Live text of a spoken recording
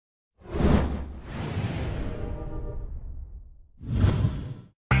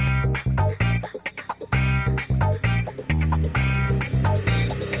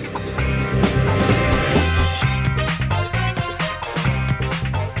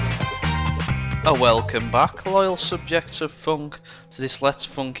Welcome back, loyal subjects of funk, to this Let's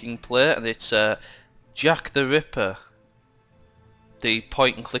Funking play, and it's Jack the Ripper, the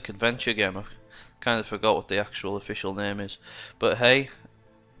point and click adventure game. I kind of forgot what the actual official name is, but hey,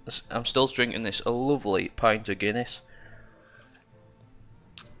 I'm still drinking this a lovely pint of Guinness,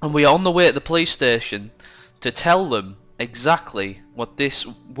 and we are on the way to the police station to tell them exactly what this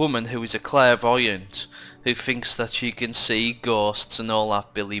woman who is a clairvoyant, who thinks that she can see ghosts and all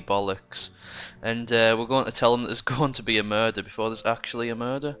that billy bollocks. And we're going to tell them that there's going to be a murder before there's actually a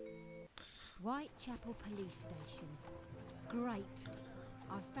murder. Whitechapel Police Station. Great.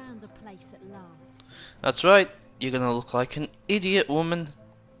 I've found the place at last. That's right. You're going to look like an idiot woman.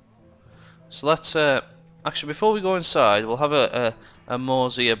 So let's... actually, before we go inside, we'll have a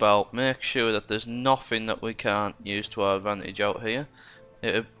mosey about. Make sure that there's nothing that we can't use to our advantage out here.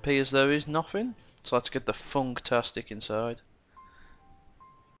 It appears there is nothing. So let's get the funktastic inside.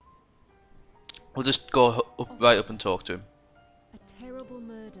 We'll just go right up and talk to him. A terrible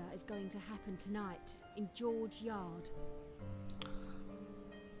murder is going to happen tonight in George Yard.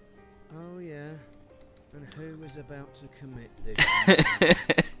 Oh yeah, and who is about to commit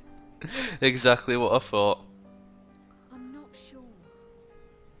this? Exactly what I thought. I'm not sure.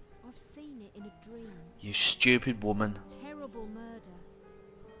 I've seen it in a dream. You stupid woman. A terrible murder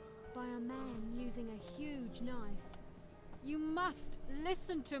by a man using a huge knife. You must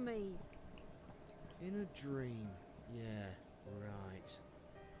listen to me. In a dream, yeah, right.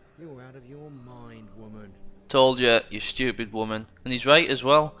 You're out of your mind, woman. Told you, you stupid woman. And he's right as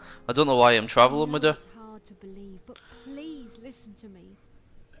well. I don't know why I'm travelling with her. It's hard to believe, but please listen to me.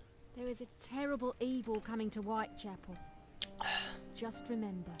 There is a terrible evil coming to Whitechapel. Just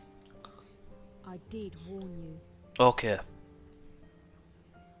remember, I did warn you. Okay.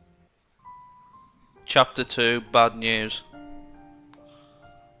 Chapter 2, Bad News.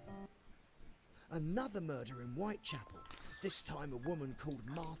 Another murder in Whitechapel. This time a woman called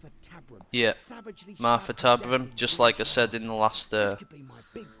Martha Tabram. Yeah, Martha Tabram, just like I said in the last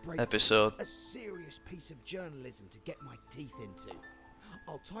episode. A serious piece of journalism to get my teeth into.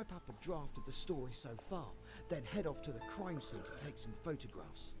 I'll type up a draft of the story so far, then head off to the crime scene to take some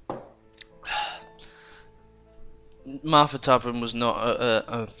photographs. Martha Tabram was not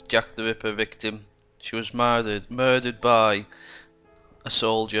a Jack the Ripper victim. She was murdered by a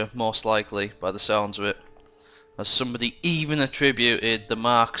soldier, most likely, by the sounds of it, as somebody even attributed the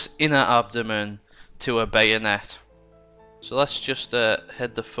marks in her abdomen to a bayonet. So let's just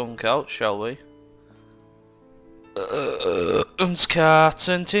head the funk out, shall we? Cats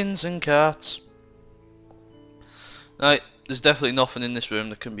and tins and cats. Right, there's definitely nothing in this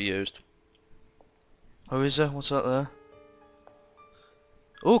room that can be used. Oh, is there? What's that there?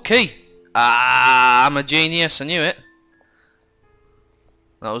 Okay. Ah, I'm a genius, I knew it.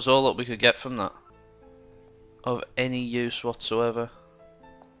 That was all that we could get from that. Of any use whatsoever.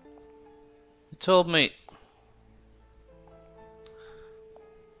 It told me...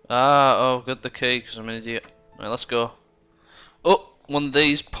 oh, I've got the key because I'm an idiot. Right, let's go. Oh, one of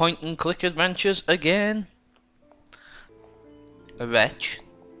these point and click adventures again. A wretch.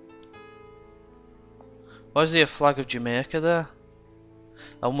 Why is there a flag of Jamaica there?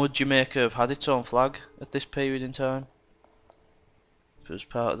 And would Jamaica have had its own flag at this period in time? If it was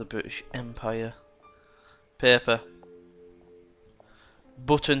part of the British Empire. Paper.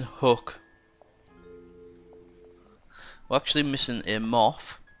 Button hook. We're actually missing a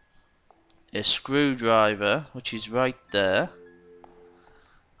moth. A screwdriver, which is right there.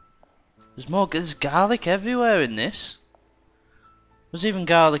 There's garlic everywhere in this. There's even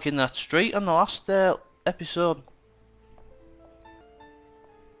garlic in that street on the last episode.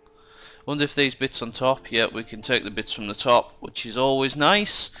 Wonder if these bits on top, yeah, we can take the bits from the top, which is always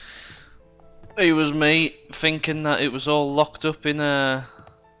nice. It was me thinking that it was all locked up in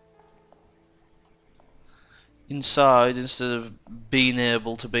inside instead of being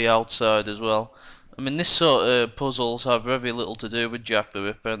able to be outside as well. I mean, this sort of puzzles have very little to do with Jack the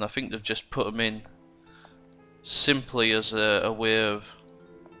Ripper, and I think they've just put them in simply as a way of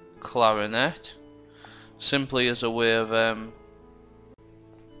clarinet, simply as a way of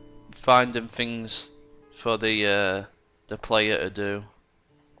finding things for the player to do.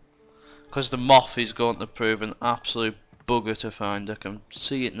 Because the moth is going to prove an absolute bugger to find. I can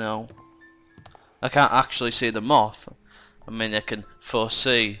see it now. I can't actually see the moth. I mean, I can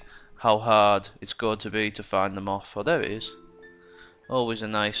foresee how hard it's going to be to find the moth. Oh, there it is. Always a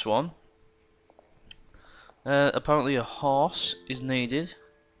nice one. Apparently a horse is needed.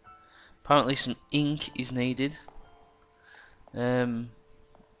 Apparently some ink is needed. And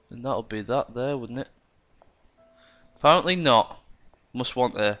that'll be that there, wouldn't it? Apparently not. Must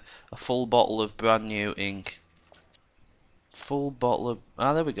want a full bottle of brand new ink. Full bottle of...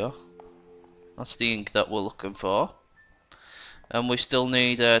 Ah, there we go. That's the ink that we're looking for. And we still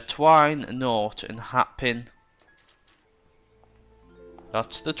need a twine, note, and hat pin.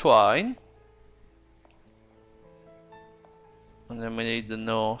 That's the twine. And then we need the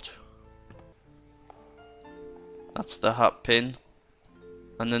note. That's the hat pin.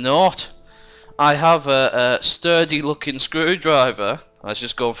 And the note. I have a sturdy looking screwdriver. Let's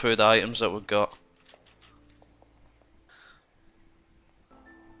just go through the items that we've got.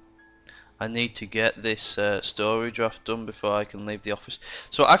 I need to get this story draft done before I can leave the office.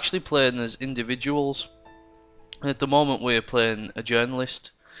 So actually playing as individuals. At the moment we're playing a journalist.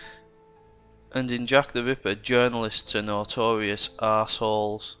 And in Jack the Ripper, journalists are notorious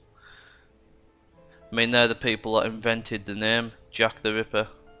arseholes. I mean, they're the people that invented the name Jack the Ripper.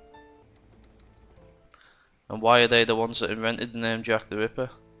 And why are they the ones that invented the name Jack the Ripper?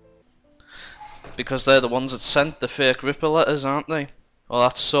 Because they're the ones that sent the fake Ripper letters, aren't they? Well,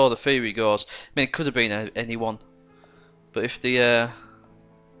 that's so the theory goes. I mean, it could have been anyone. But if the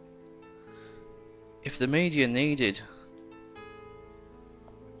media needed...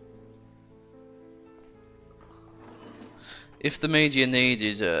 If the media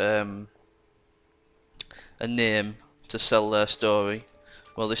needed a name to sell their story,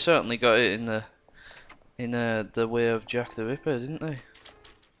 well, they certainly got it in the way of Jack the Ripper, didn't they?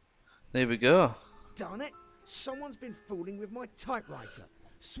 There we go. Darn it! Someone's been fooling with my typewriter.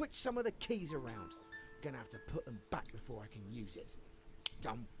 Switch some of the keys around. Gonna have to put them back before I can use it.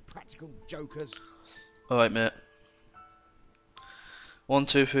 Dumb practical jokers. Alright, mate. 1,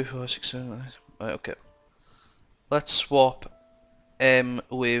 2, 3, 4, 6, 7, 8. Right, okay. Let's swap M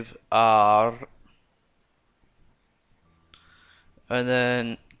with R. And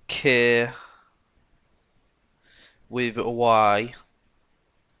then K with Y.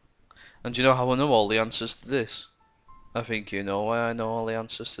 And do you know how I know all the answers to this? I think you know why I know all the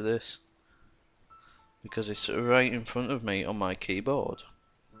answers to this. Because it's right in front of me on my keyboard.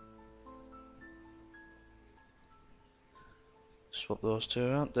 Swap those two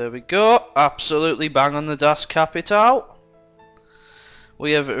around. There we go. Absolutely bang on the Das Kapital.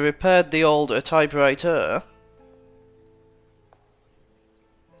 We have repaired the old typewriter.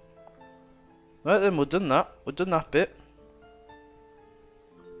 Right then, we've done that. We've done that bit.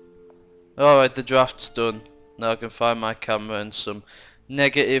 Alright, the draft's done. Now I can find my camera and some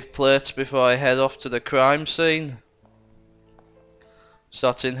negative plates before I head off to the crime scene. So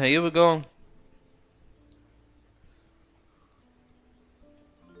that's in here we're going.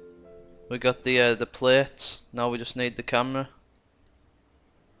 We got the plates. Now we just need the camera.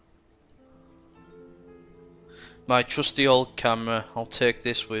 My trusty old camera. I'll take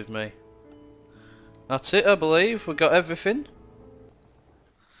this with me. That's it, I believe. We got everything.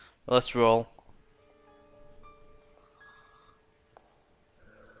 Let's roll.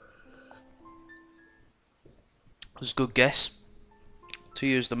 It's a good guess to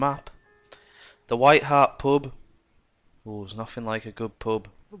use the map. The White Hart pub. Oh, there's nothing like a good pub.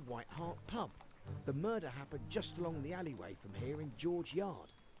 The White Hart pub. The murder happened just along the alleyway from here in George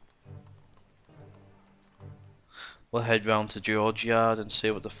Yard. We'll head round to George Yard and see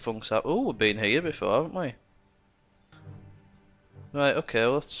what the funk's up. Oh, we've been here before, haven't we? Right, okay,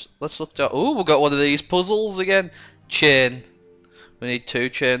 let's look down. Oh, we've got one of these puzzles again. Chain. We need 2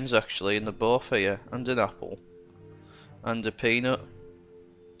 chains actually, and they're both here. And an apple. And a peanut.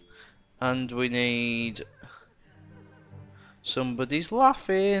 And we need... Somebody's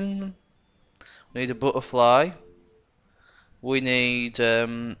laughing. We need a butterfly. We need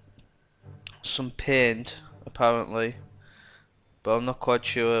some paint, apparently. But I'm not quite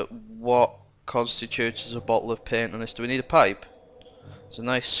sure what constitutes as a bottle of paint on this. Do we need a pipe? There's a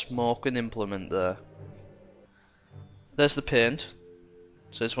nice smoking implement there. There's the paint.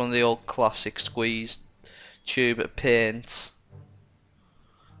 So it's one of the old classic squeeze tube paints.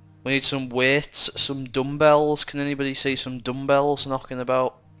 We need some weights, some dumbbells. Can anybody see some dumbbells knocking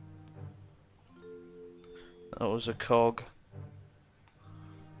about? That was a cog.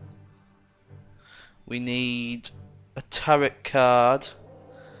 We need a tarot card,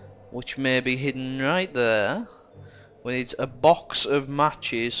 which may be hidden right there. We need a box of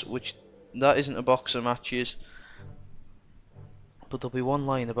matches, which that isn't a box of matches. But there'll be one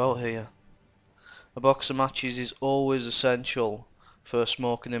lying about here. A box of matches is always essential for a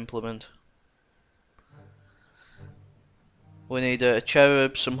smoking implement. We need a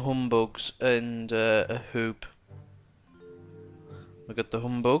cherub, some humbugs, and a hoop. We got the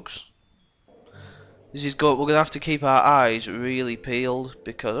humbugs. This is good. We're gonna have to keep our eyes really peeled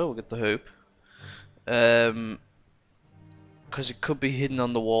because we got the hoop. because it could be hidden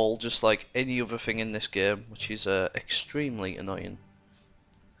on the wall just like any other thing in this game, which is extremely annoying.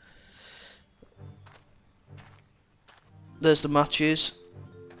 There's the matches,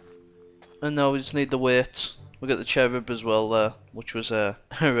 and now we just need the weights. We got the cherub as well there, which was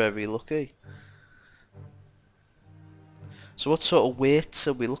very lucky. So what sort of weights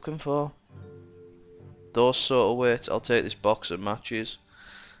are we looking for? Those sort of weights. I'll take this box of matches.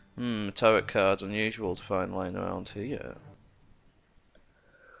 Tarot cards, unusual to find lying around here.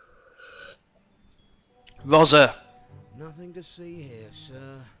 Rosa! Nothing to see here,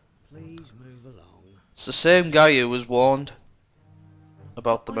 sir. Please move along. It's the same guy who was warned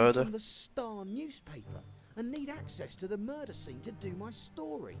about the I'm murder. from the Star newspaper and need access to the murder scene to do my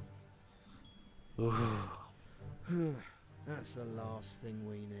story. That's the last thing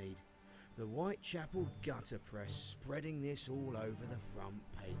we need. The Whitechapel gutter press spreading this all over the front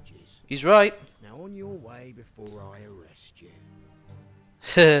pages. He's right. Now on your way before I arrest you.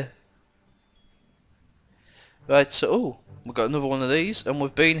 Right, so we've got another one of these, and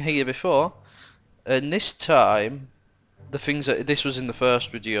we've been here before, and this time the things that this was in the first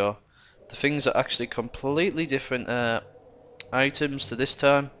video, the things are actually completely different items to this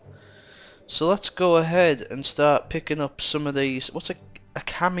time. So let's go ahead and start picking up some of these. What's a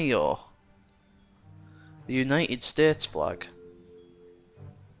cameo? The United States flag.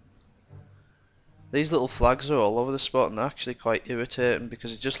 These little flags are all over the spot, and they're actually quite irritating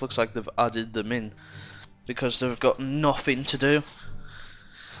because it just looks like they've added them in because they've got nothing to do.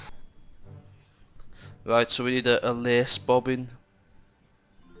 Right, so we need a lace bobbin,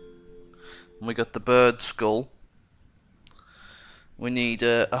 and we got the bird skull. We need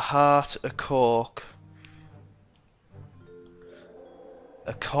a heart, a cork,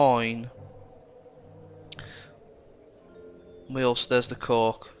 a coin. We also, there's the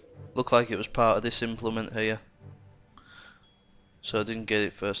cork. Looked like it was part of this implement here, so I didn't get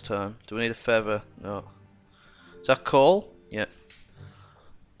it first time. Do we need a feather? No. Is that coal? Yeah.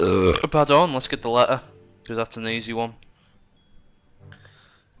 Pardon, let's get the letter, because that's an easy one.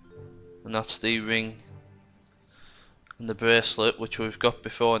 And that's the ring and the bracelet, which we've got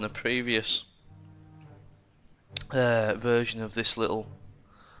before in a previous version of this little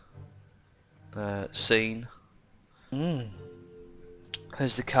scene.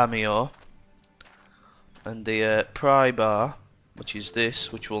 There's the cameo and the pry bar, which is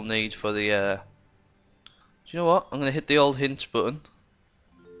this, which we'll need for the do you know what? I'm going to hit the old hint button.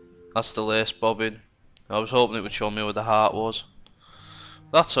 That's the lace bobbin. I was hoping it would show me where the heart was.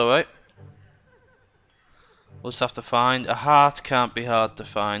 That's alright. We'll just have to find. A heart can't be hard to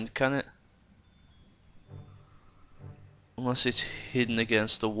find, can it? Unless it's hidden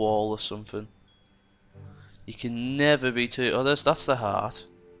against a wall or something. You can never be too... Oh, that's the heart.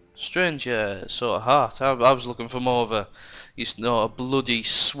 Strange sort of heart. I was looking for more of a, a bloody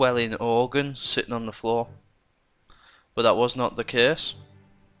swelling organ sitting on the floor. But that was not the case.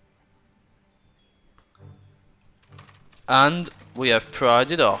 And we have pried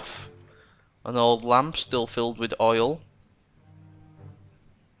it off. An old lamp still filled with oil.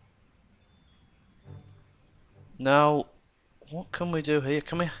 Now, what can we do here?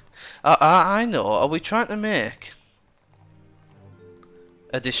 Can we... I know. Are we trying to make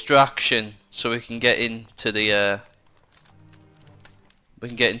a distraction so we can get into the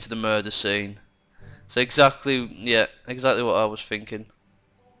murder scene? So exactly, yeah, exactly what I was thinking.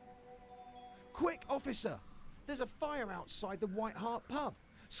 Quick, officer! There's a fire outside the White Hart pub.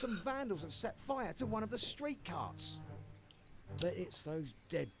 Some vandals have set fire to one of the street carts. Bet it's those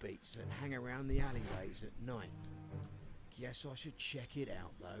deadbeats that hang around the alleyways at night. Guess I should check it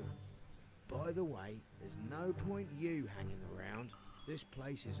out, though. By the way, there's no point you hanging around. This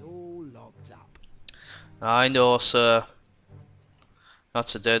place is all locked up. I know, sir.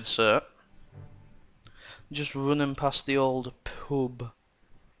 That's a dead cert. Just running past the old pub.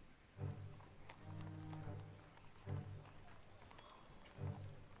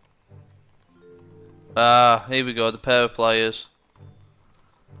 Ah, here we go, the pair of players.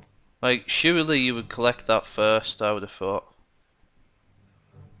 Like, surely you would collect that first, I would have thought.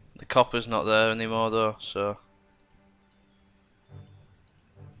 The copper's not there anymore though, so...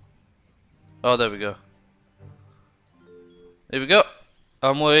 Oh, there we go. Here we go.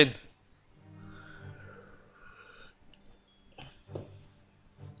 And we're in.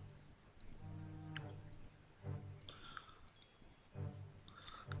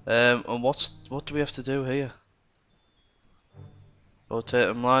 And what do we have to do here? Rotate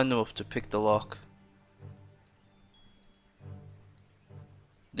them, line them up to pick the lock.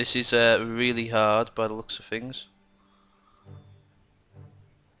 This is really hard by the looks of things.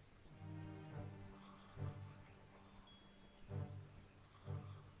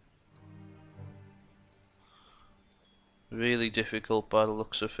 Really difficult by the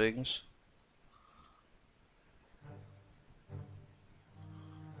looks of things.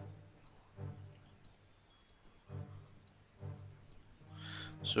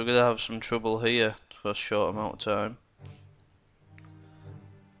 So we're gonna have some trouble here for a short amount of time.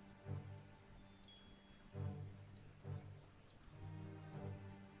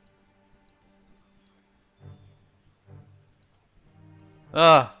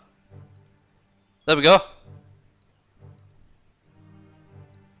 Ah, there we go.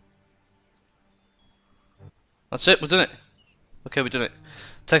 That's it, we've done it. Okay, we've done it.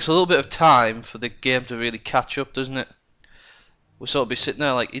 Takes a little bit of time for the game to really catch up, doesn't it? We'll sort of be sitting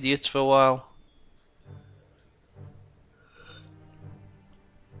there like idiots for a while.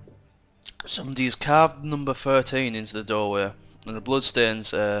 Somebody's carved number 13 into the doorway, and the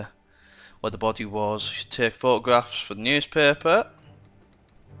bloodstains where the body was. You should take photographs for the newspaper.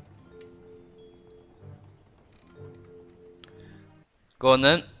 Go on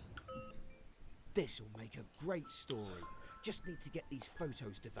then. This'll make a great story. Just need to get these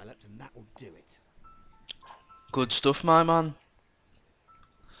photos developed and that will do it. Good stuff, my man.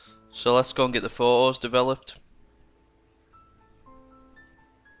 So let's go and get the photos developed.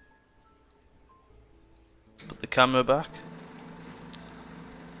 Put the camera back.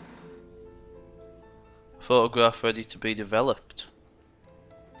 Photograph ready to be developed.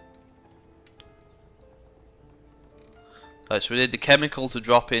 Right, so we need the chemical to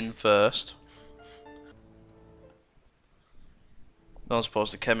drop in first. I don't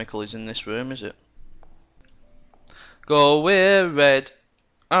suppose the chemical is in this room, is it? Go away, red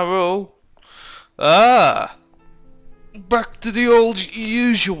arrow. Ah! Back to the old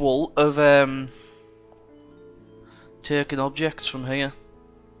usual of taking objects from here.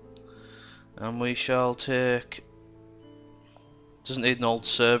 And we shall take... Doesn't need an old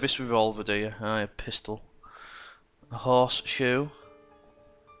service revolver, do you? Aye, a pistol. A horseshoe.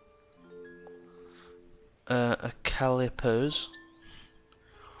 A calipers.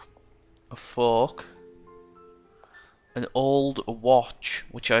 A fork. An old watch,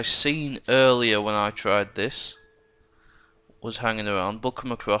 which I seen earlier when I tried this. Was hanging around, but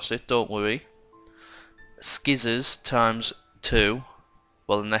come across it, don't worry. Skizzers times 2.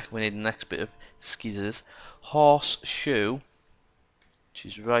 Well, we need the next bit of skizzers. Horseshoe, which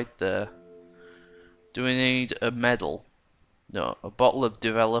is right there. Do we need a medal? No, a bottle of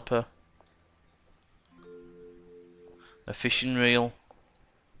developer. A fishing reel.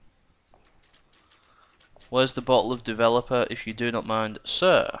 Where's the bottle of developer, if you do not mind,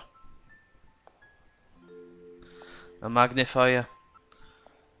 sir? A magnifier.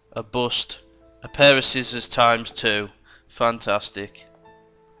 A bust. A pair of scissors times 2. Fantastic.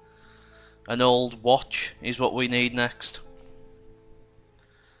 An old watch is what we need next.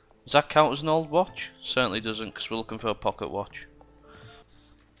 Does that count as an old watch? Certainly doesn't, because we're looking for a pocket watch.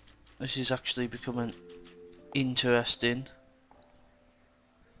 This is actually becoming interesting.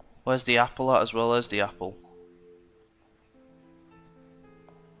 Where's the apple at as well? There's the apple.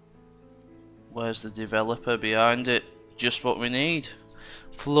 Where's the developer behind it? Just what we need.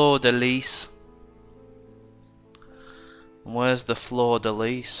 Fleur de lis. And where's the fleur de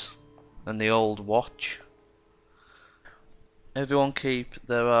lis? And the old watch. Everyone keep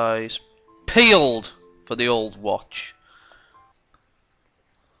their eyes peeled for the old watch.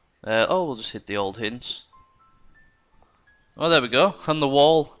 Oh, we'll just hit the old hints. Oh, there we go. On the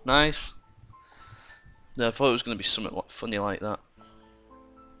wall. Nice. Yeah, I thought it was going to be something funny like that.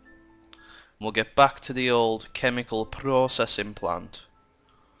 We'll get back to the old chemical processing plant.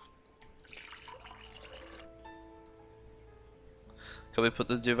 Can we put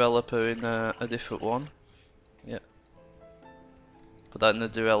the developer in a different one? Yeah. Put that in the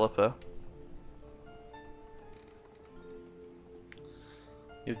developer.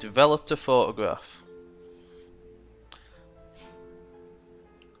 You've developed a photograph.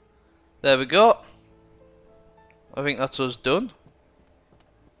 There we go. I think that's us done.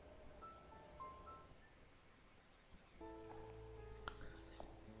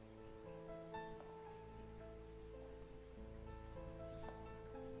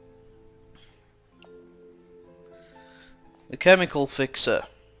 The chemical fixer.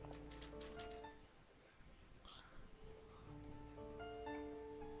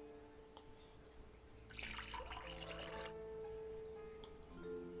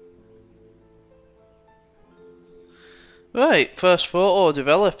 Right, first photo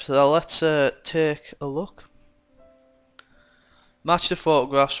developed. Now let's take a look. Match the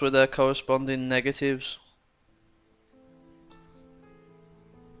photographs with their corresponding negatives.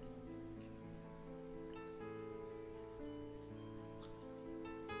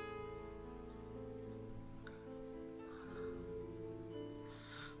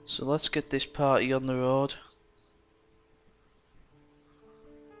 So let's get this party on the road.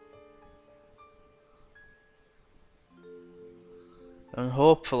 And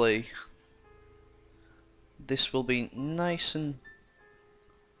hopefully this will be nice and...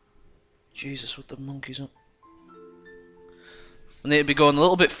 Jesus, what the monkeys up? I need to be going a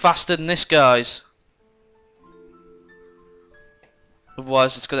little bit faster than this, guys.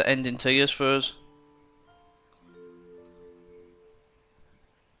 Otherwise it's going to end in tears for us.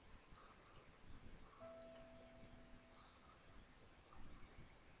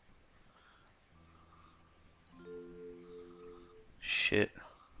 Shit.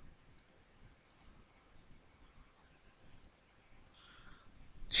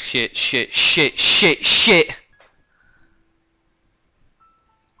 Shit, shit, shit, shit, shit!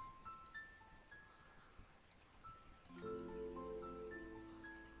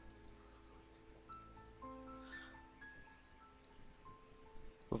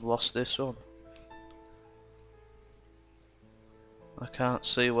 We've lost this one. I can't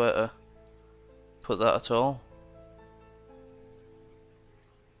see where to put that at all.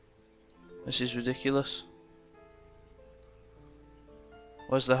 This is ridiculous.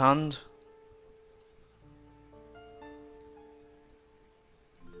 Where's the hand?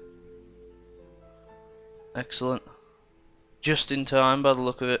 Excellent. Just in time by the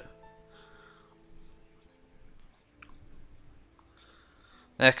look of it.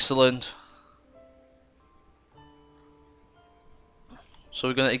 Excellent. So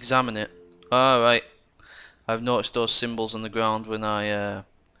we're going to examine it. Alright. I've noticed those symbols on the ground when I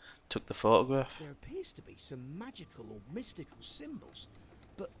took the photograph. There appears to be some magical or mystical symbols,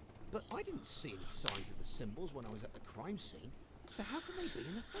 but I didn't see any signs of the symbols when I was at the crime scene. So how can they be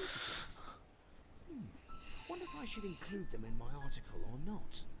in the photograph? Wonder if I should include them in my article or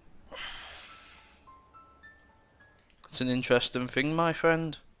not. It's an interesting thing, my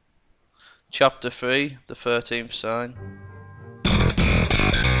friend. Chapter 3, the 13th sign.